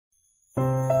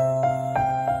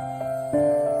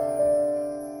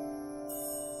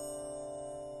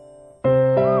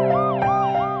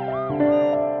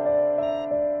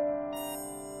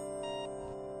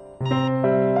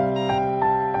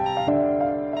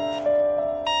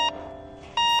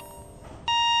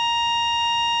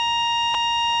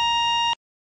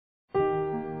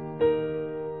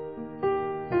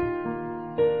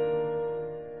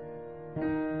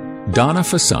Donna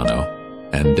Fasano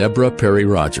and Deborah Perry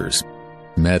Rogers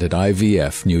met at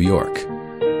IVF New York,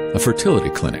 a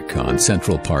fertility clinic on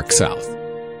Central Park South.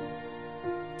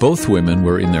 Both women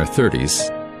were in their 30s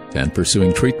and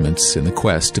pursuing treatments in the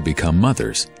quest to become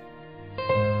mothers.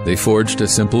 They forged a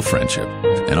simple friendship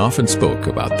and often spoke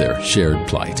about their shared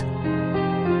plight.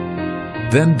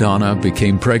 Then Donna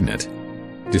became pregnant.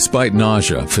 Despite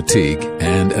nausea, fatigue,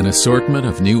 and an assortment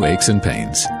of new aches and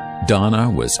pains,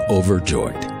 Donna was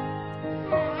overjoyed.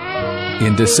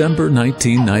 In December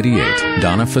 1998,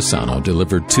 Donna Fasano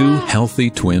delivered 2 healthy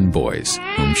twin boys,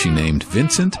 whom she named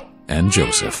Vincent and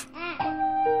Joseph.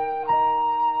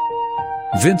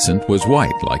 Vincent was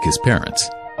white like his parents.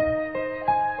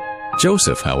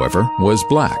 Joseph, however, was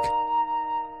black.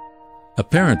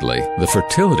 Apparently, the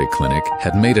fertility clinic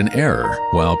had made an error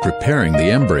while preparing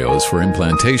the embryos for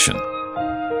implantation.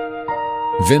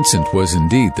 Vincent was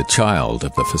indeed the child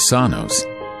of the Fasanos,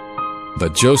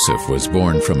 but Joseph was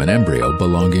born from an embryo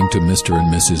belonging to Mr.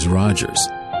 and Mrs. Rogers.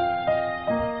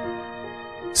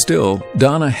 Still,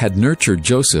 Donna had nurtured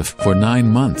Joseph for 9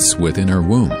 months within her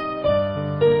womb.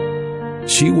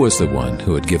 She was the one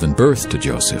who had given birth to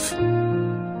Joseph.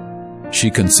 She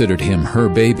considered him her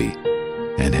baby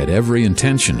and had every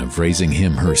intention of raising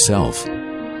him herself.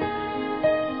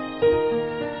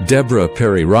 Deborah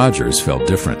Perry Rogers felt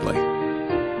differently.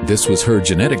 This was her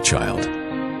genetic child,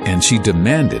 and she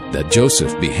demanded that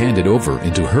Joseph be handed over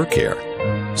into her care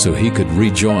so he could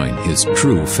rejoin his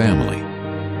true family.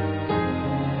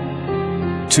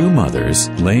 2 mothers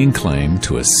laying claim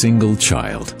to a single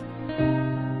child.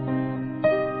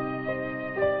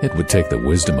 It would take the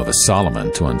wisdom of a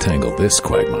Solomon to untangle this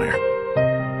quagmire.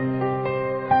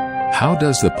 How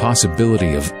does the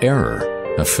possibility of error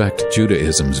affect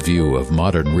Judaism's view of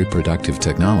modern reproductive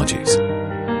technologies?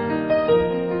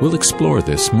 We'll explore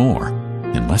this more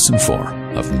in Lesson 4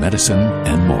 of Medicine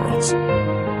and Morals.